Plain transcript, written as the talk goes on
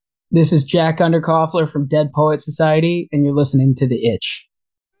This is Jack Underkofler from Dead Poet Society, and you're listening to The Itch.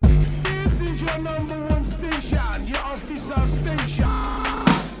 This is your number one station, your official station.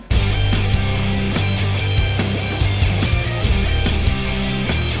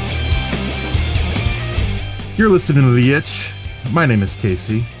 You're listening to The Itch. My name is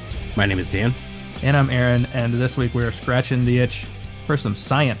Casey. My name is Dan. And I'm Aaron, and this week we're scratching the itch for some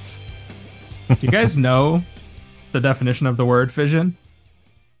science. Do you guys know the definition of the word fission?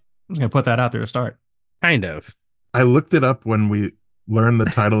 I'm just going to put that out there to start. Kind of. I looked it up when we learned the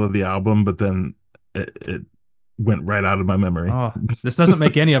title of the album, but then it went right out of my memory. Oh, this doesn't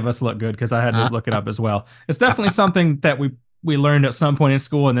make any of us look good because I had to look it up as well. It's definitely something that we learned at some point in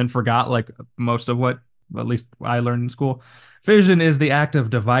school and then forgot, like most of what, at least I learned in school. Fission is the act of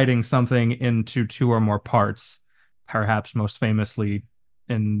dividing something into two or more parts, perhaps most famously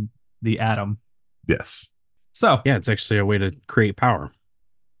in the atom. Yes. So, Yeah, it's actually a way to create power.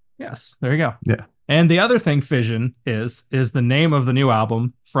 yes, there you go. Yeah. And the other thing fission is the name of the new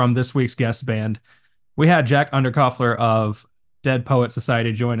album from this week's guest band. We had Jack Underkofler of Dead Poet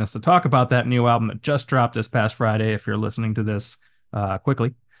Society join us to talk about that new album that just dropped this past Friday, if you're listening to this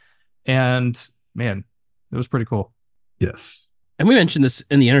quickly. And man, it was pretty cool. Yes. And we mentioned this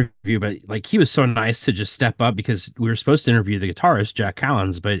in the interview, but like he was so nice to just step up because we were supposed to interview the guitarist, Jack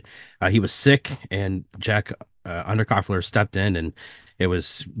Callens, but he was sick and Jack Underkofler stepped in and it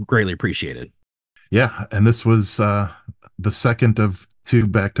was greatly appreciated. Yeah. And this was the second of two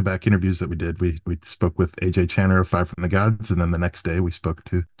back-to-back interviews that we did. We spoke with AJ Channer of Five from the Gods, and then the next day we spoke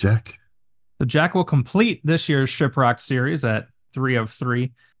to Jack. So Jack will complete this year's Shiprock series at 3 of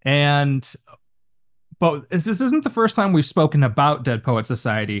 3. But this isn't the first time we've spoken about Dead Poet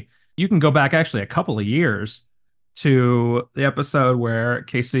Society. You can go back actually a couple of years to the episode where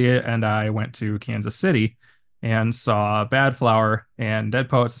Casey and I went to Kansas City and saw Bad Flower and Dead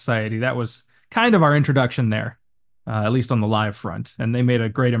Poet Society. That was kind of our introduction there, at least on the live front. And they made a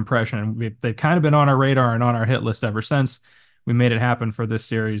great impression. They've kind of been on our radar and on our hit list ever since. We made it happen for this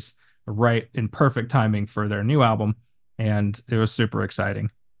series right in perfect timing for their new album. And it was super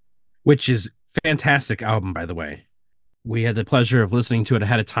exciting. Which is fantastic album, by the way. We had the pleasure of listening to it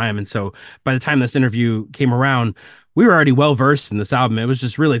ahead of time. And so by the time this interview came around, we were already well versed in this album. It was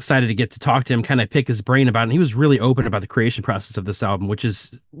just really excited to get to talk to him, kind of pick his brain about it. And he was really open about the creation process of this album, which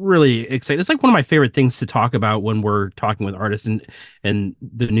is really exciting. It's like one of my favorite things to talk about when we're talking with artists and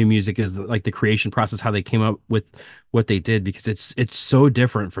the new music is like the creation process, how they came up with what they did, because it's so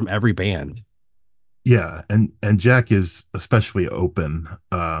different from every band. Yeah. And Jack is especially open,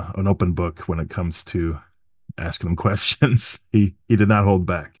 an open book when it comes to asking him questions. He did not hold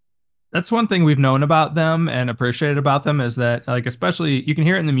back. That's one thing we've known about them and appreciated about them is that, like, especially you can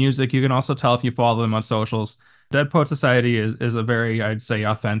hear it in the music. You can also tell if you follow them on socials. Dead Poet Society is a very, I'd say,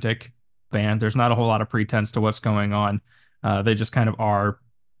 authentic band. There's not a whole lot of pretense to what's going on. They just kind of are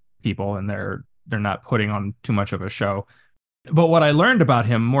people, and they're not putting on too much of a show. But what I learned about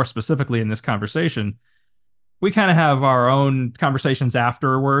him more specifically in this conversation, we kind of have our own conversations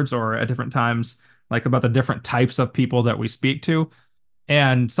afterwards or at different times, like about the different types of people that we speak to.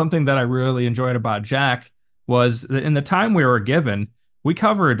 And something that I really enjoyed about Jack was that in the time we were given, we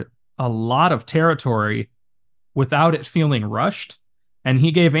covered a lot of territory without it feeling rushed. And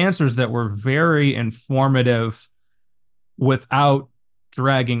he gave answers that were very informative without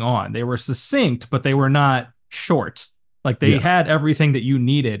dragging on. They were succinct, but they were not short. Like they had everything that you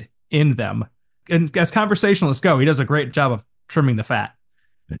needed in them. And as conversationalists go, he does a great job of trimming the fat.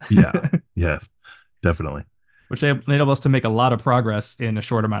 Yeah. Yes, definitely. Which enabled us to make a lot of progress in a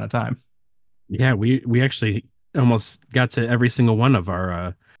short amount of time. Yeah, we actually almost got to every single one of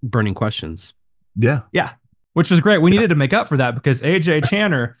our burning questions. Yeah. Yeah, which was great. We needed to make up for that because AJ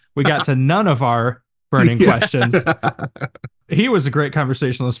Channer, we got to none of our burning questions. He was a great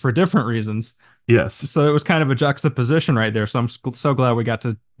conversationalist for different reasons. Yes. So it was kind of a juxtaposition right there. So I'm so glad we got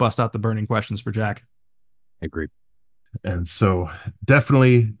to bust out the burning questions for Jack. I agree. And so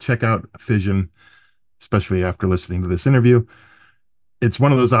definitely check out Fission, especially after listening to this interview. It's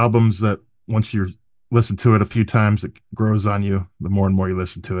one of those albums that once you listen to it a few times, it grows on you the more and more you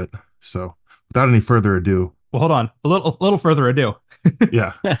listen to it. So without any further ado. Well, hold on. A little further ado.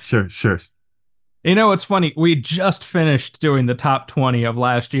 Yeah, sure. You know, it's funny. We just finished doing the top 20 of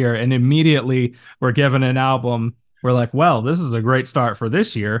last year and immediately we're given an album. We're like, well, this is a great start for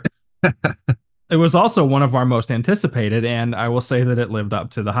this year. It was also one of our most anticipated, and I will say that it lived up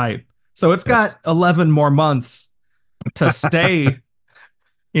to the hype. So it's got 11 more months to stay,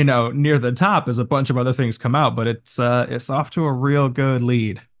 near the top as a bunch of other things come out, but it's off to a real good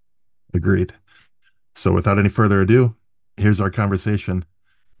lead. Agreed. So without any further ado, here's our conversation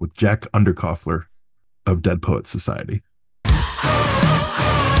with Jack Underkofler of Dead Poets Society.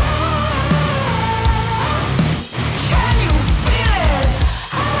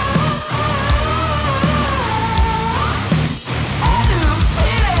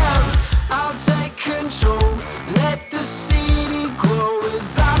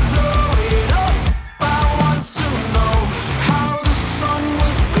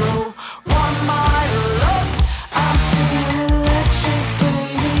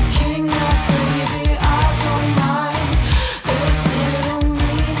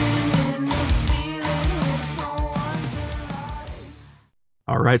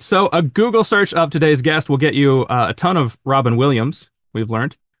 All right. So a Google search of today's guest will get you a ton of Robin Williams, we've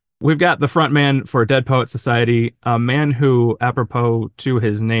learned. We've got the front man for Dead Poet Society, a man who, apropos to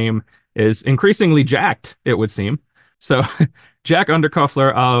his name, is increasingly jacked, it would seem. So Jack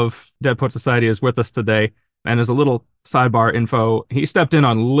Underkofler of Dead Poet Society is with us today. And as a little sidebar info, he stepped in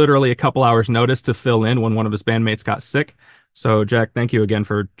on literally a couple hours notice to fill in when one of his bandmates got sick. So Jack, thank you again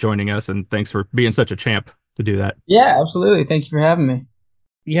for joining us, and thanks for being such a champ to do that. Yeah, absolutely. Thank you for having me.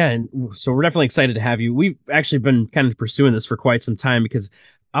 Yeah, and so we're definitely excited to have you. We've actually been kind of pursuing this for quite some time because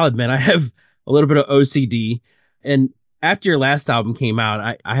I'll admit I have a little bit of OCD. And after your last album came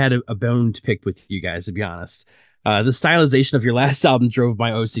out, I had a bone to pick with you guys, to be honest. The stylization of your last album drove my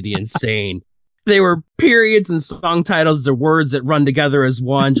OCD insane. They were periods and song titles, the words that run together as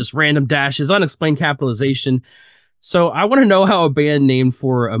one, just random dashes, unexplained capitalization. So I want to know how a band named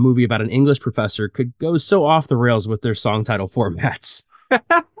for a movie about an English professor could go so off the rails with their song title formats.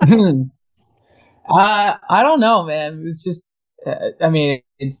 I don't know, man. It was just, I mean,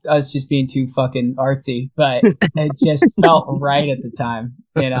 it's us just being too fucking artsy, but it just felt right at the time,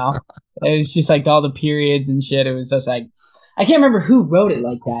 you know? It was just like all the periods and shit. It was just like, I can't remember who wrote it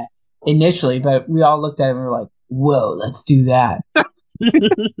like that initially, but we all looked at it and we were like, whoa, let's do that.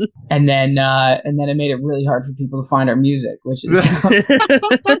 and then it made it really hard for people to find our music, which is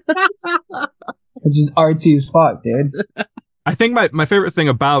artsy as fuck, dude. I think my favorite thing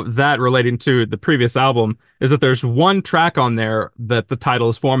about that relating to the previous album is that there's one track on there that the title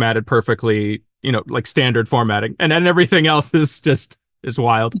is formatted perfectly, you know, like standard formatting. And then everything else is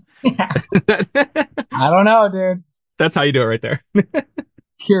wild. I don't know, dude. That's how you do it right there.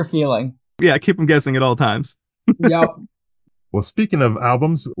 Pure feeling. Yeah, keep them guessing at all times. Yep. Well, speaking of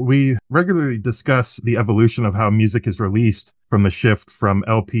albums, we regularly discuss the evolution of how music is released, from the shift from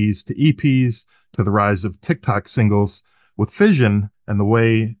LPs to EPs to the rise of TikTok singles. With Fission and the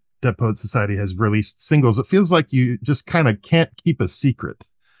way Dead Poet Society has released singles, it feels like you just kind of can't keep a secret.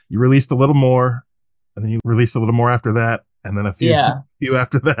 You released a little more, and then you released a little more after that, and then a few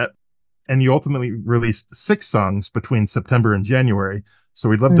after that. And you ultimately released 6 songs between September and January. So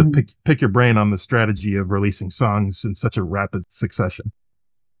we'd love to pick your brain on the strategy of releasing songs in such a rapid succession.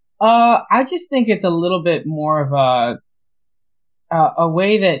 I just think it's a little bit more of a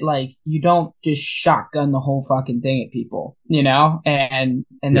way that, like, you don't just shotgun the whole fucking thing at people, you know, and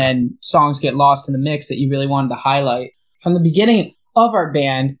then songs get lost in the mix that you really wanted to highlight. From the beginning of our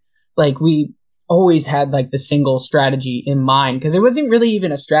band, like, we always had like the single strategy in mind, because it wasn't really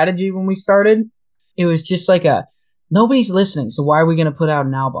even a strategy when we started. It was just like nobody's listening, so why are we going to put out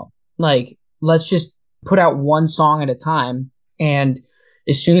an album? Like, let's just put out one song at a time, and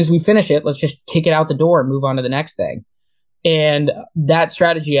as soon as we finish it, let's just kick it out the door and move on to the next thing. And that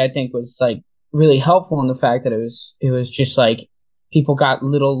strategy, I think, was like really helpful in the fact that it was just like people got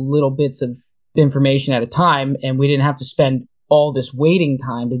little bits of information at a time, and we didn't have to spend all this waiting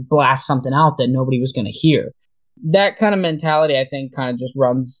time to blast something out that nobody was going to hear. That kind of mentality, I think, kind of just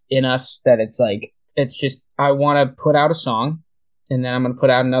runs in us, that it's like, it's just, I want to put out a song, and then I'm going to put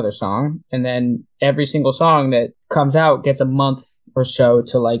out another song, and then every single song that comes out gets a month or so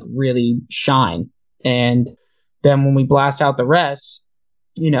to like really shine. And then when we blast out the rest,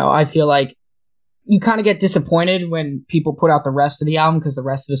 you know, I feel like you kind of get disappointed when people put out the rest of the album, because the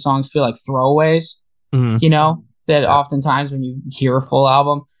rest of the songs feel like throwaways, you know, that oftentimes when you hear a full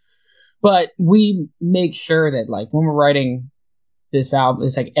album. But we make sure that, like, when we're writing this album,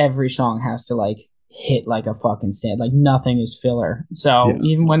 it's like every song has to like hit like a fucking stand. Like, nothing is filler. So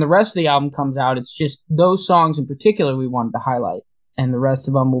even when the rest of the album comes out, it's just those songs in particular we wanted to highlight, and the rest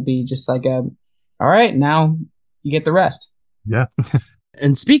of them will be just like all right, now you get the rest. Yeah.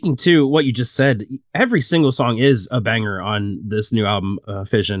 And speaking to what you just said, every single song is a banger on this new album,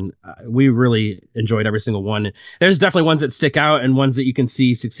 Fission. We really enjoyed every single one. There's definitely ones that stick out and ones that you can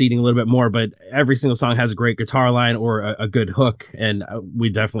see succeeding a little bit more, but every single song has a great guitar line or a good hook, and we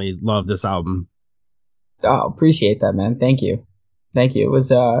definitely love this album. Oh, appreciate that, man. Thank you. It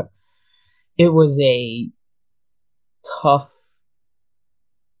was a tough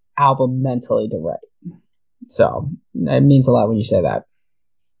album mentally to write. So it means a lot when you say that.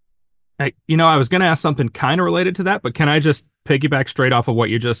 I was going to ask something kind of related to that, but can I just piggyback straight off of what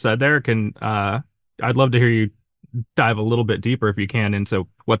you just said there? I'd love to hear you dive a little bit deeper if you can into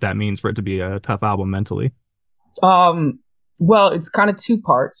what that means for it to be a tough album mentally. Well, it's kind of two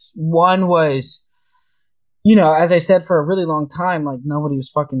parts. One was, as I said, for a really long time, like nobody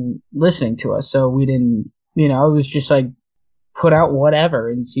was fucking listening to us. So we didn't, it was just like put out whatever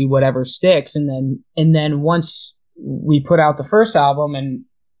and see whatever sticks. And then once we put out the first album, and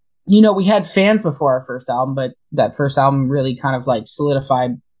we had fans before our first album, but that first album really kind of like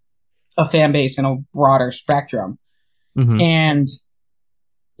solidified a fan base in a broader spectrum. Mm-hmm. And,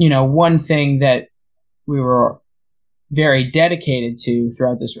 one thing that we were very dedicated to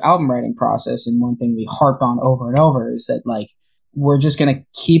throughout this album writing process, and one thing we harped on over and over, is that like, we're just going to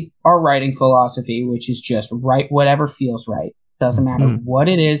keep our writing philosophy, which is just write whatever feels right. Doesn't matter what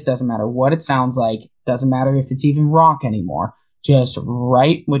it is, doesn't matter what it sounds like, doesn't matter if it's even rock anymore. Just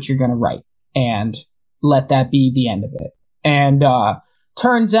write what you're going to write and let that be the end of it. And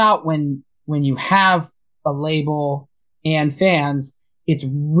turns out when you have a label and fans, it's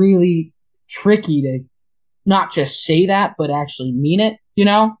really tricky to not just say that, but actually mean it,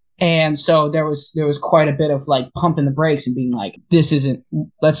 And so there was quite a bit of like pumping the brakes and being like,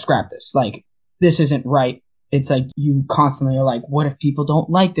 let's scrap this. Like, this isn't right. It's like you constantly are like, what if people don't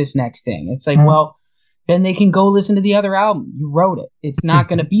like this next thing? It's like, well, then they can go listen to the other album. You wrote it. It's not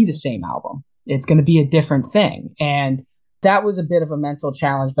going to be the same album. It's going to be a different thing. And that was a bit of a mental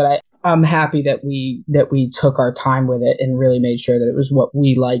challenge, but I'm happy that we took our time with it and really made sure that it was what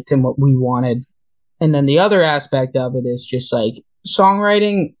we liked and what we wanted. And then the other aspect of it is just like,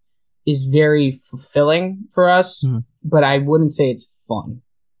 songwriting is very fulfilling for us, but I wouldn't say it's fun.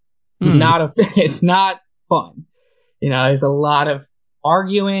 It's not fun. There's a lot of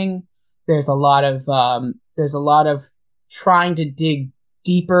arguing. There's a lot of trying to dig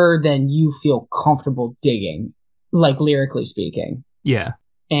deeper than you feel comfortable digging, like lyrically speaking. Yeah.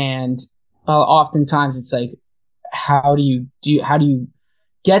 And oftentimes it's like, how do you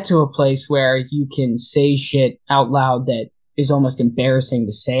get to a place where you can say shit out loud that is almost embarrassing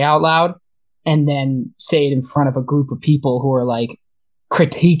to say out loud, and then say it in front of a group of people who are like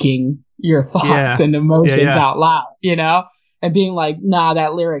critiquing your thoughts and emotions out loud, and being like, nah,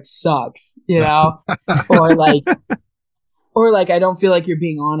 that lyric sucks, or like, I don't feel like you're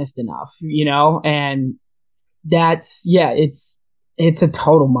being honest enough, and that's, it's a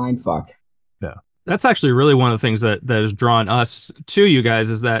total mind fuck. Yeah. That's actually really one of the things that has drawn us to you guys,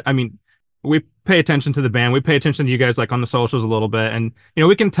 is that, I mean, we pay attention to the band. We pay attention to you guys like on the socials a little bit. And,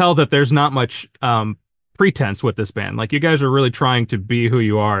 we can tell that there's not much pretense with this band. Like, you guys are really trying to be who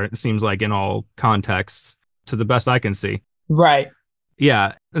you are, it seems like, in all contexts, to the best I can see. Right.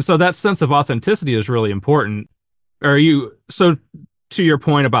 Yeah. And so that sense of authenticity is really important. So to your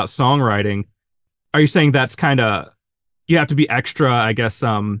point about songwriting, are you saying that's kind of, you have to be extra, I guess,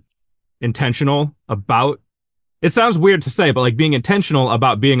 intentional about, it sounds weird to say, but like being intentional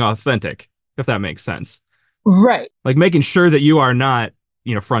about being authentic, if that makes sense. Right. Like making sure that you are not,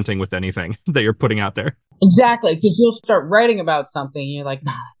 fronting with anything that you're putting out there. Exactly. Because you'll start writing about something and you're like,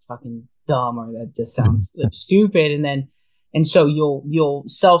 nah, that's fucking dumb, or that just sounds stupid. And so you'll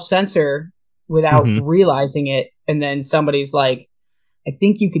self-censor without realizing it. And then somebody's like, I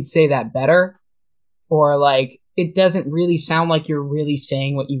think you could say that better. Or like, it doesn't really sound like you're really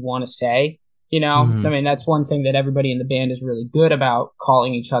saying what you want to say. I mean, that's one thing that everybody in the band is really good about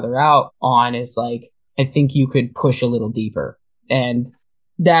calling each other out on, is like, I think you could push a little deeper. And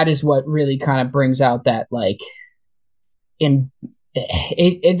that is what really kind of brings out that, like, I mean,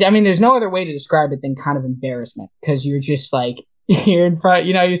 there's no other way to describe it than kind of embarrassment, because you're just like, you're in front,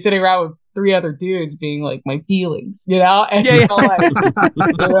 you're sitting around with three other dudes being like, my feelings, and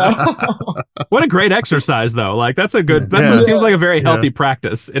What a great exercise, though. Like, that's a good, it seems like a very healthy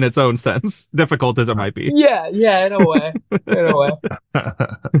practice in its own sense, difficult as it might be. Yeah, in a way.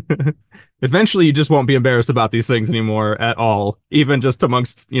 Eventually you just won't be embarrassed about these things anymore at all, even just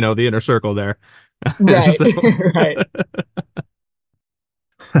amongst, the inner circle there. Right. Right.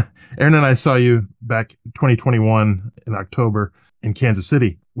 Aaron and I saw you back 2021 in October in Kansas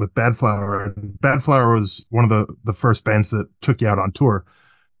City with Bad Flower. Bad Flower was one of the first bands that took you out on tour.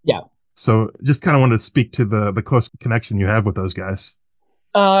 Yeah. So just kind of wanted to speak to the close connection you have with those guys.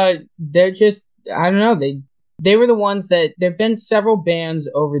 They're just, I don't know, they were the ones that, there've been several bands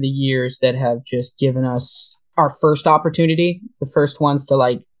over the years that have just given us our first opportunity, the first ones to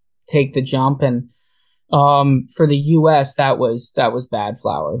like take the jump. And For the US, that was Bad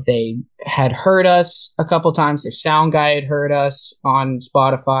Flower. They had heard us a couple times. Their sound guy had heard us on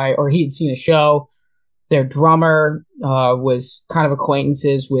Spotify, or he'd seen a show. Their drummer was kind of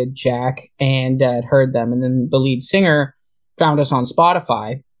acquaintances with Jack and had heard them. And then the lead singer found us on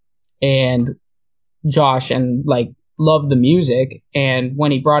Spotify, and Josh and like loved the music. And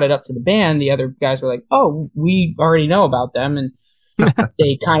when he brought it up to the band, the other guys were like, "Oh, we already know about them." And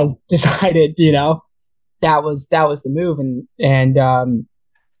they kind of decided, that was the move. And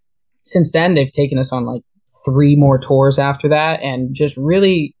since then they've taken us on like 3 more tours after that, and just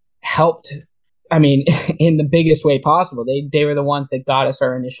really helped. I mean, in the biggest way possible. They were the ones that got us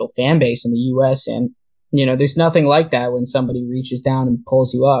our initial fan base in the US. And there's nothing like that when somebody reaches down and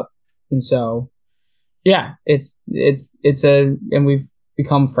pulls you up. And so yeah, and we've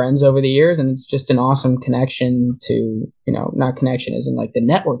become friends over the years, and it's just an awesome connection to, not connection as in like the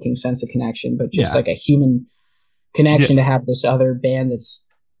networking sense of connection, but just like a human connection to have this other band that's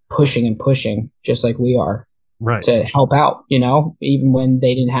pushing and pushing just like we are, right, to help out, even when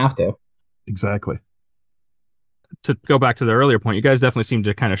they didn't have to. Exactly. To go back to the earlier point, you guys definitely seem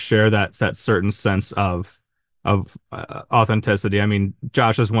to kind of share that certain sense of authenticity. I mean,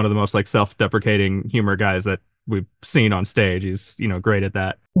 Josh is one of the most like self-deprecating humor guys that we've seen on stage. He's, great at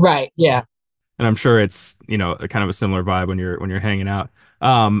that. Right. Yeah. And I'm sure it's, a kind of a similar vibe when you're hanging out.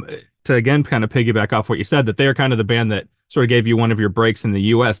 To again kind of piggyback off what you said, that they're kind of the band that sort of gave you one of your breaks in the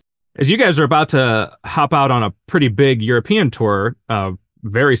US. As you guys are about to hop out on a pretty big European tour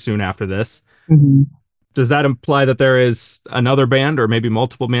very soon after this, Mm-hmm. does that imply that there is another band or maybe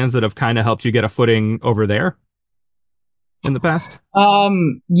multiple bands that have kind of helped you get a footing over there in the past?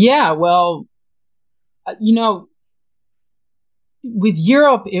 Yeah, well, with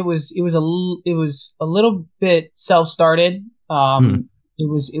Europe, it was a little bit self-started. It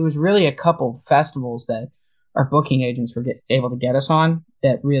was really a couple festivals that our booking agents were able to get us on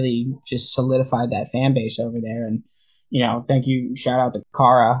that really just solidified that fan base over there. And thank you, shout out to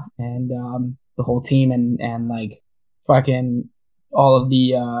Kara and the whole team, and like fucking all of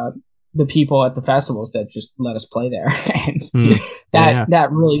the people at the festivals that just let us play there. And that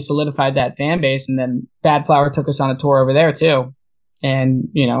really solidified that fan base. And then Bad Flower took us on a tour over there too, and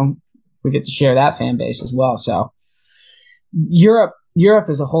we get to share that fan base as well. So Europe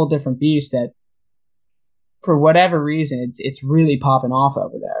is a whole different beast that, for whatever reason, it's really popping off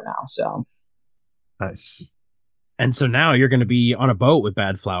over there now. So nice. And so now you're going to be on a boat with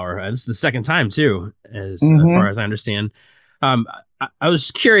Bad Flower. This is the second time too, as far as I understand. I was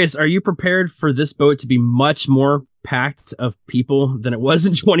curious, are you prepared for this boat to be much more packed of people than it was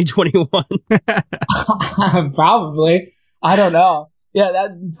in 2021? Probably. I don't know. Yeah, that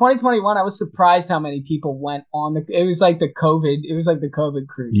 2021, I was surprised how many people went on it was like the COVID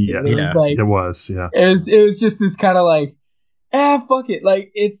cruise. Yeah, it was like, it was, yeah. It was just this kind of like, fuck it.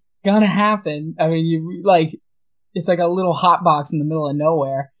 Like, it's gonna happen. I mean, it's like a little hot box in the middle of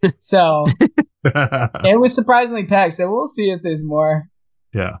nowhere. So it was surprisingly packed. So we'll see if there's more.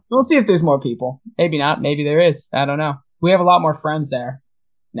 Yeah. We'll see if there's more people. Maybe not. Maybe there is. I don't know. We have a lot more friends there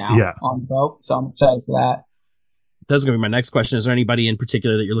now on the boat. So I'm excited for that. That's going to be my next question. Is there anybody in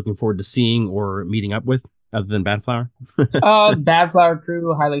particular that you're looking forward to seeing or meeting up with other than Bad Flower? Bad Flower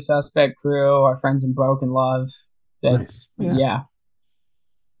crew, Highly Suspect crew, our friends in Broken Love. That's Nice.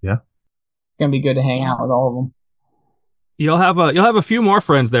 Yeah. Gonna be good to hang out with all of them. You'll have a few more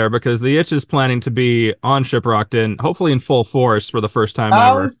friends there, because the Itch is planning to be on Shiprocked in hopefully in full force for the first time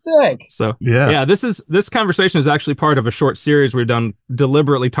ever. Oh, sick. So yeah, this conversation is actually part of a short series we've done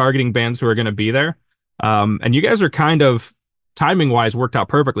deliberately targeting bands who are going to be there. And you guys are kind of timing wise worked out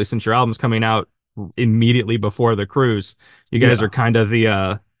perfectly, since your album's coming out immediately before the cruise. You guys are kind of the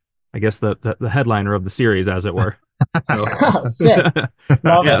I guess the headliner of the series, as it were. Sick.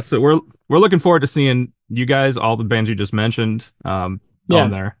 Love it. So we're looking forward to seeing you guys, all the bands you just mentioned, on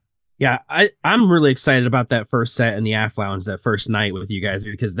there. Yeah, I'm really excited about that first set in the AF Lounge, that first night with you guys,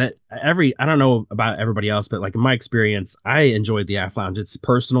 because I don't know about everybody else, but like in my experience, I enjoyed the AF Lounge. It's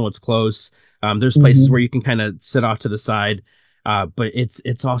personal, it's close. There's places where you can kind of sit off to the side, but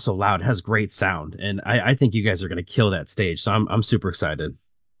it's also loud. It has great sound, and I think you guys are going to kill that stage. So I'm super excited.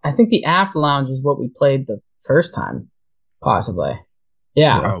 I think the AF Lounge is what we played the first time, possibly.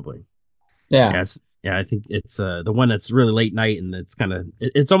 Yeah, probably. Yeah. Yeah, I think it's the one that's really late night, and it's kind of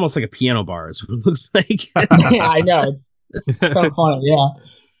it's almost like a piano bar, is what it looks like. Yeah, I know, it's kind of funny.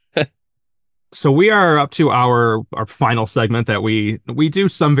 Yeah. So we are up to our final segment that we do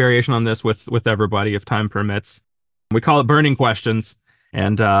some variation on this with everybody if time permits. We call it Burning Questions,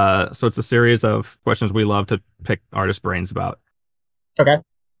 and so it's a series of questions we love to pick artist brains about. Okay.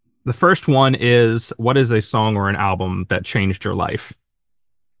 The first one is, what is a song or an album that changed your life?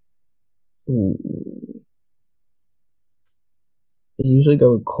 Ooh. I usually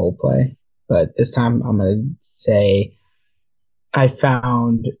go with Coldplay, but this time I'm gonna say I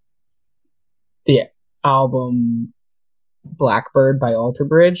found the album Blackbird by Alter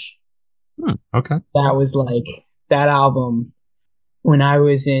Bridge. Okay. That was like that album when I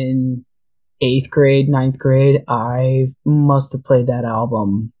was in eighth grade, ninth grade. I must have played that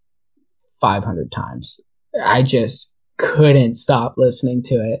album 500 times. I just couldn't stop listening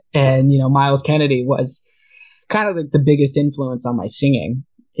to it. And, Miles Kennedy was kind of like the biggest influence on my singing,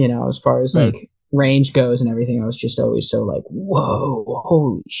 as far as like range goes and everything. I was just always so like, whoa,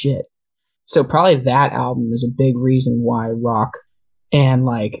 holy shit. So probably that album is a big reason why rock and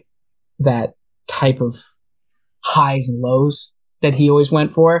like that type of highs and lows that he always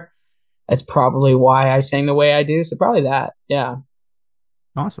went for. That's probably why I sing the way I do. So probably that. Yeah.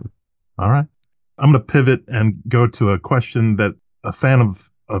 Awesome. All right. I'm going to pivot and go to a question that a fan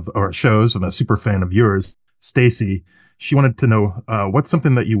of our shows and a super fan of yours, Stacy, she wanted to know what's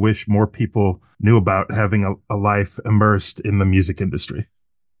something that you wish more people knew about having a life immersed in the music industry?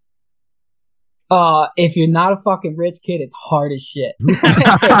 If you're not a fucking rich kid, it's hard as shit.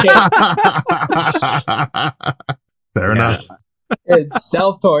 Fair enough. It's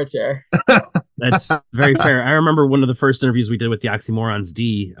self-torture. That's very fair. I remember one of the first interviews we did with the Oxymorons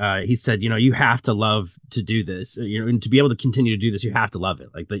D. He said, you have to love to do this. And to be able to continue to do this, you have to love it.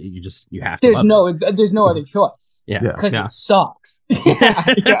 Like you have to love it. There's no other choice. Yeah. Because it sucks.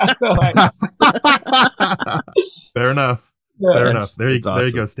 Yeah, so Fair enough. Fair enough. There you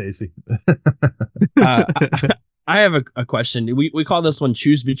go, Stacy. I have a question. We call this one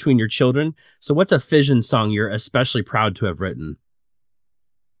Choose Between Your Children. So what's a Fission song you're especially proud to have written?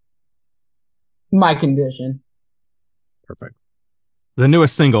 My Condition. Perfect. The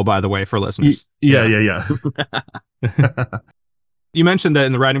newest single, by the way, for listeners. Yeah. You mentioned that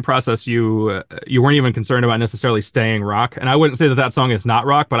in the writing process, you weren't even concerned about necessarily staying rock. And I wouldn't say that song is not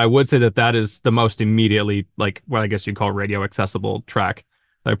rock, but I would say that is the most immediately, like, what I guess you'd call radio accessible track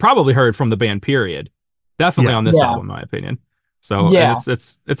that I probably heard from the band, period. Definitely on this album, in my opinion. So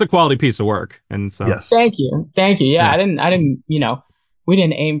it's a quality piece of work. And so yes. Thank you. Yeah, I didn't, we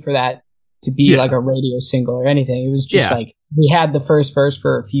didn't aim for that to be like a radio single or anything. It was just like we had the first verse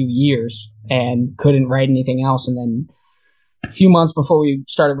for a few years and couldn't write anything else. And then a few months before we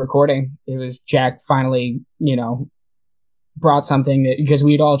started recording, it was Jack finally, brought something that, because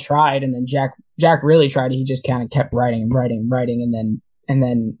we'd all tried, and then Jack really tried. He just kind of kept writing, and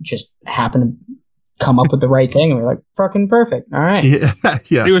then just happened to come up with the right thing, and we're like, fucking perfect. All right.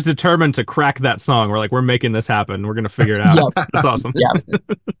 Yeah. He was determined to crack that song. We're like, we're making this happen. We're gonna figure it out. That's awesome. Yeah.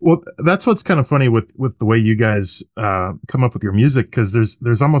 Well, that's what's kind of funny with the way you guys come up with your music, because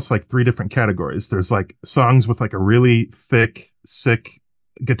there's almost like three different categories. There's like songs with like a really thick, sick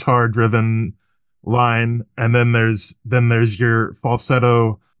guitar driven line, and then there's your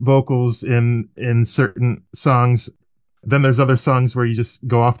falsetto vocals in certain songs. Then there's other songs where you just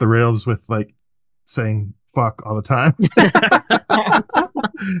go off the rails with like saying fuck all the time.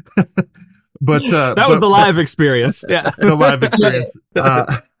 But that was the live experience. Yeah. The live experience. But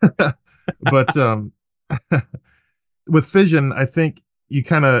with Fission, I think you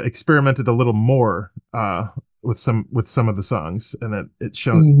kind of experimented a little more with some of the songs, and it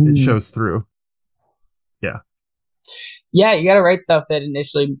shows through. Yeah, you got to write stuff that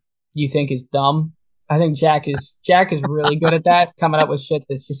initially you think is dumb. I think Jack is really good at that, coming up with shit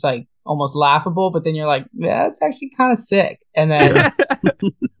that's just like almost laughable, but then you're like, yeah, that's actually kind of sick, and then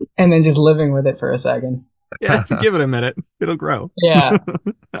and then just living with it for a second. Yeah, give it a minute, it'll grow. Yeah.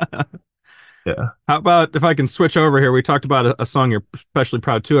 Yeah. How about if I can switch over here? We talked about a song you're especially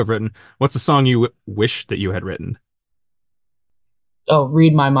proud to have written. What's a song you wish that you had written? Oh,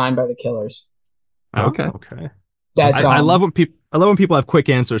 "Read My Mind" by the Killers. Okay. That song. I love when people have quick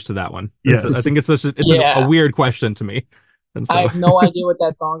answers to that one. Yes. I think it's a weird question to me. And so. I have no idea what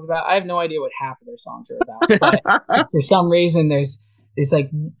that song's about. I have no idea what half of their songs are about. But for some reason, there's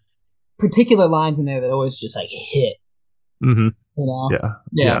like particular lines in there that always just like hit. Mm-hmm.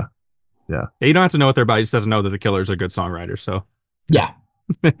 Yeah. You don't have to know what they're about. You just have to know that the Killers are good songwriters. So yeah,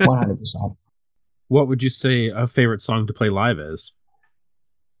 100%. What would you say a favorite song to play live is?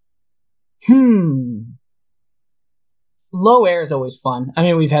 Low Air is always fun. I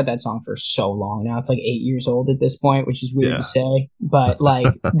mean, we've had that song for so long now. It's like 8 years old at this point, which is weird to say. But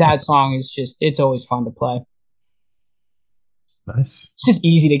like that song is it's always fun to play. It's nice. It's just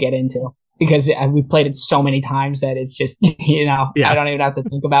easy to get into because we've played it so many times that it's just, I don't even have to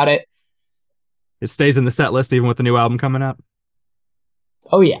think about it. It stays in the set list even with the new album coming out.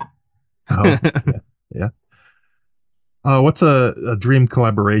 Oh, yeah. Oh, yeah. Yeah. What's a dream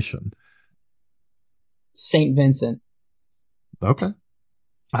collaboration? St. Vincent. Okay.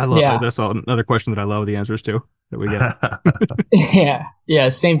 I love Yeah. that's another question that I love the answers to that we get. Yeah,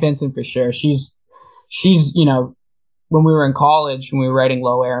 St. Vincent for sure. She's when we were in college, when we were writing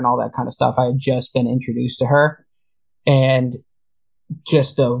Low Air and all that kind of stuff, I had just been introduced to her, and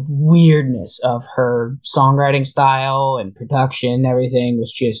just the weirdness of her songwriting style and production and everything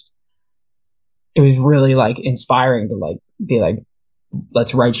was just, it was really like inspiring to like be like,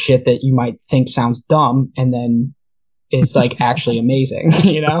 let's write shit that you might think sounds dumb and then it's like actually amazing,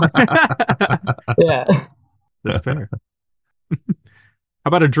 Yeah. That's fair. How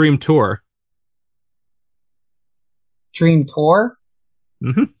about a dream tour? Dream tour.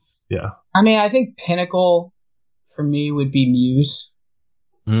 Mm-hmm. Yeah. I mean, I think pinnacle for me would be Muse.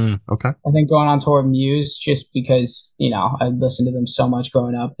 Okay. I think going on tour with Muse, just because, I listened to them so much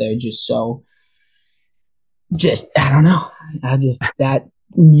growing up. They're just so, I don't know. That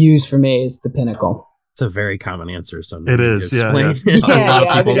Muse for me is the pinnacle. It's a very common answer. So It is. Yeah. Yeah,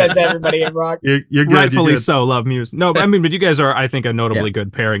 I think that's everybody in rock. You're good. Rightfully You're good. so. Love Muse. No, but I mean, but you guys are, I think, a notably Yeah.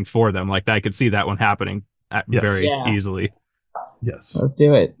 good pairing for them. Like I could see that one happening very easily. Yes. Let's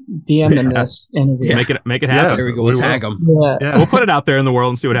do it. DM them this interview. Just make it happen. Yeah. There we go. We We'll will. tag them. Yeah. Yeah. We'll put it out there in the world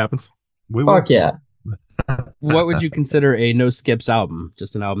and see what happens. We will. Fuck yeah. What would you consider a no skips album?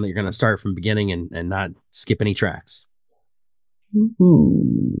 Just an album that you're going to start from beginning and not skip any tracks.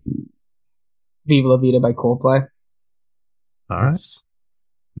 Ooh. Viva La Vida by Coldplay. All right. Yes.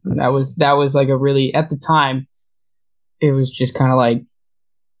 That was like a really, at the time, it was just kind of like,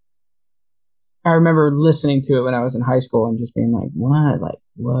 I remember listening to it when I was in high school and just being like,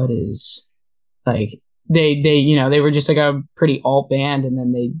 what is, like, they were just like a pretty alt band, and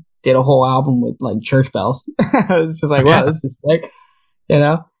then they did a whole album with like church bells. I was just like, wow, this is sick,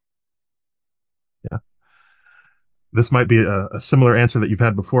 Yeah. This might be a similar answer that you've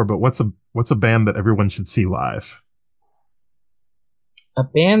had before, but what's a band that everyone should see live? A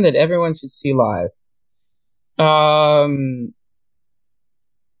band that everyone should see live.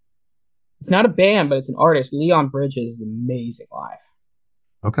 It's not a band, but it's an artist. Leon Bridges is amazing live.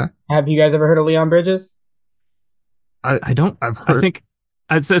 Okay. Have you guys ever heard of Leon Bridges? I don't. I've heard. I think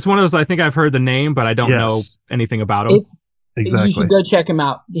it's one of those. I think I've heard the name, but I don't know anything about him. You You should go check him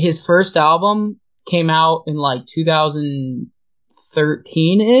out. His first album came out in like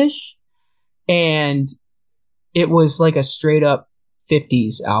 2013-ish, and it was like a straight up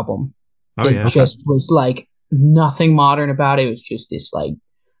 50s album. It just was like nothing modern about it. It was just this like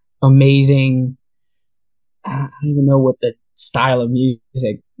amazing, I don't even know what the style of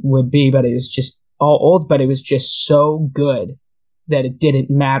music would be, but it was just all old, but it was just so good that it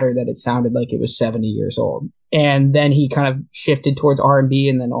didn't matter that it sounded like it was 70 years old. And then he kind of shifted towards R&B,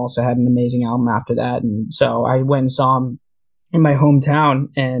 and then also had an amazing album after that. And so I went and saw him in my hometown,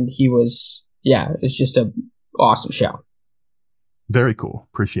 and it was just an awesome show. Very cool.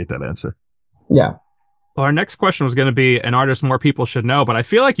 Appreciate that answer. Yeah. Well, our next question was going to be an artist more people should know, but I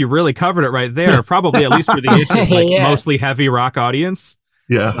feel like you really covered it right there. Probably at least for the issues, like mostly heavy rock audience.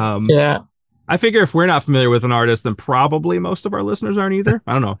 Yeah. I figure if we're not familiar with an artist, then probably most of our listeners aren't either.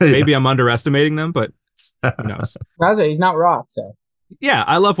 I don't know. Maybe I'm underestimating them, but who knows? He's not rock, so yeah,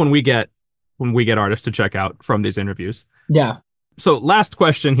 I love when we get artists to check out from these interviews. Yeah. So last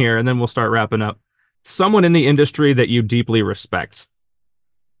question here, and then we'll start wrapping up. Someone in the industry that you deeply respect.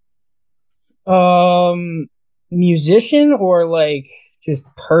 Musician or like just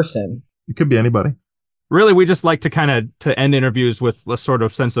person? It could be anybody. Really, we just like to end interviews with a sort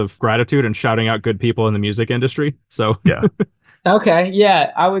of sense of gratitude and shouting out good people in the music industry. So yeah. Okay,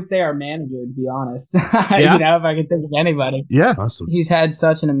 yeah, I would say our manager, to be honest. If I could think of anybody. Yeah. Awesome. He's had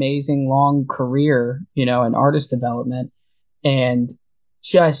such an amazing long career, in artist development, and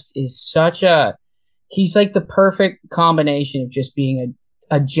just is he's like the perfect combination of just being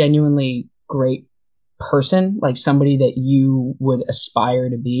a genuinely great person, like somebody that you would aspire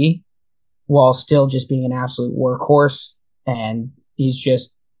to be, while still just being an absolute workhorse. And he's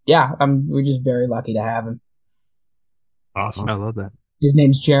just, we're just very lucky to have him. Awesome. I love that. His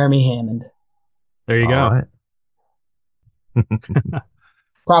name's Jeremy Hammond. There you go. Right.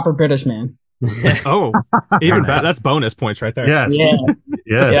 Proper British man. Oh, even Nice. better. That's bonus points right there. Yes.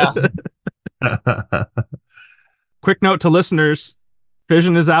 Yeah. Yes. Quick note to listeners,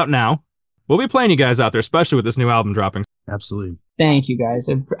 Fission is out now. We'll be playing you guys out there, especially with this new album dropping. Absolutely. Thank you, guys.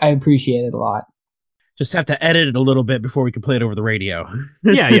 I appreciate it a lot. Just have to edit it a little bit before we can play it over the radio.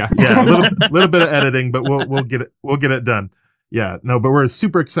 Yeah. Yeah, a little bit of editing, but we'll get it done. Yeah, no, but we're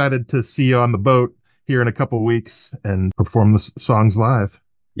super excited to see you on the boat here in a couple of weeks and perform the songs live.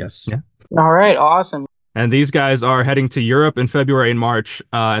 Yes. Yeah. All right, awesome. And these guys are heading to Europe in February and March,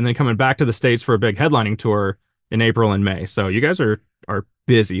 and then coming back to the States for a big headlining tour in April and May. So you guys are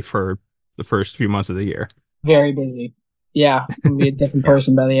busy for the first few months of the year. Very busy. Yeah, I'm gonna be a different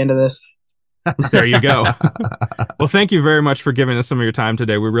person by the end of this. There you go. Well, thank you very much for giving us some of your time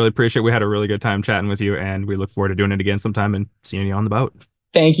today. We really appreciate it. We had a really good time chatting with you, and we look forward to doing it again sometime and seeing you on the boat.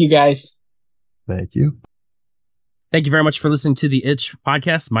 Thank you, guys. Thank you. Thank you very much for listening to the Itch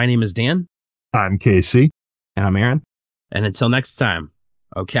podcast. My name is Dan. I'm Casey. And I'm Aaron. And until next time,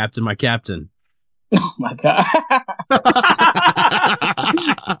 oh, Captain, my Captain. Oh, my God.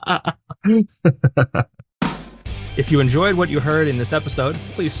 If you enjoyed what you heard in this episode,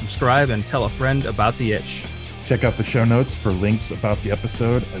 please subscribe and tell a friend about The Itch. Check out the show notes for links about the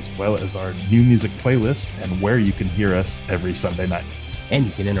episode, as well as our new music playlist and where you can hear us every Sunday night. And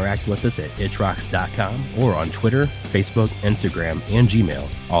you can interact with us at itchrocks.com or on Twitter, Facebook, Instagram, and Gmail,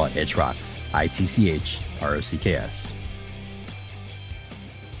 all at itchrocks, ITCHROCKS.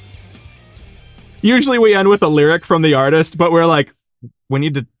 Usually we end with a lyric from the artist, but we're like, we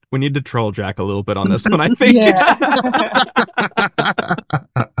need to troll Jack a little bit on this one, I think.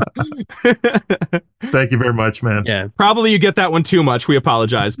 Thank you very much, man. Yeah. Probably you get that one too much. We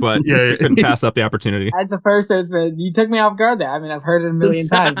apologize, but you couldn't pass up the opportunity. That's the first instance. You took me off guard there. I mean, I've heard it a million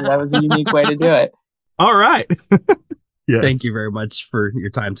times, but that was a unique way to do it. All right. Yes. Thank you very much for your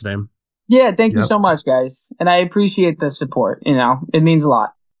time today. Yeah, thank you so much, guys. And I appreciate the support. You know, it means a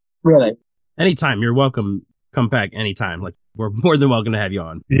lot. Really. Anytime. You're welcome. Come back anytime. Like, we're more than welcome to have you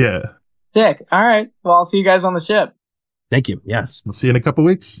on. Yeah. Sick. All right. Well, I'll see you guys on the ship. Thank you. Yes. We'll see you in a couple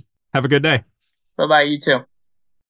weeks. Have a good day. Bye-bye. You too.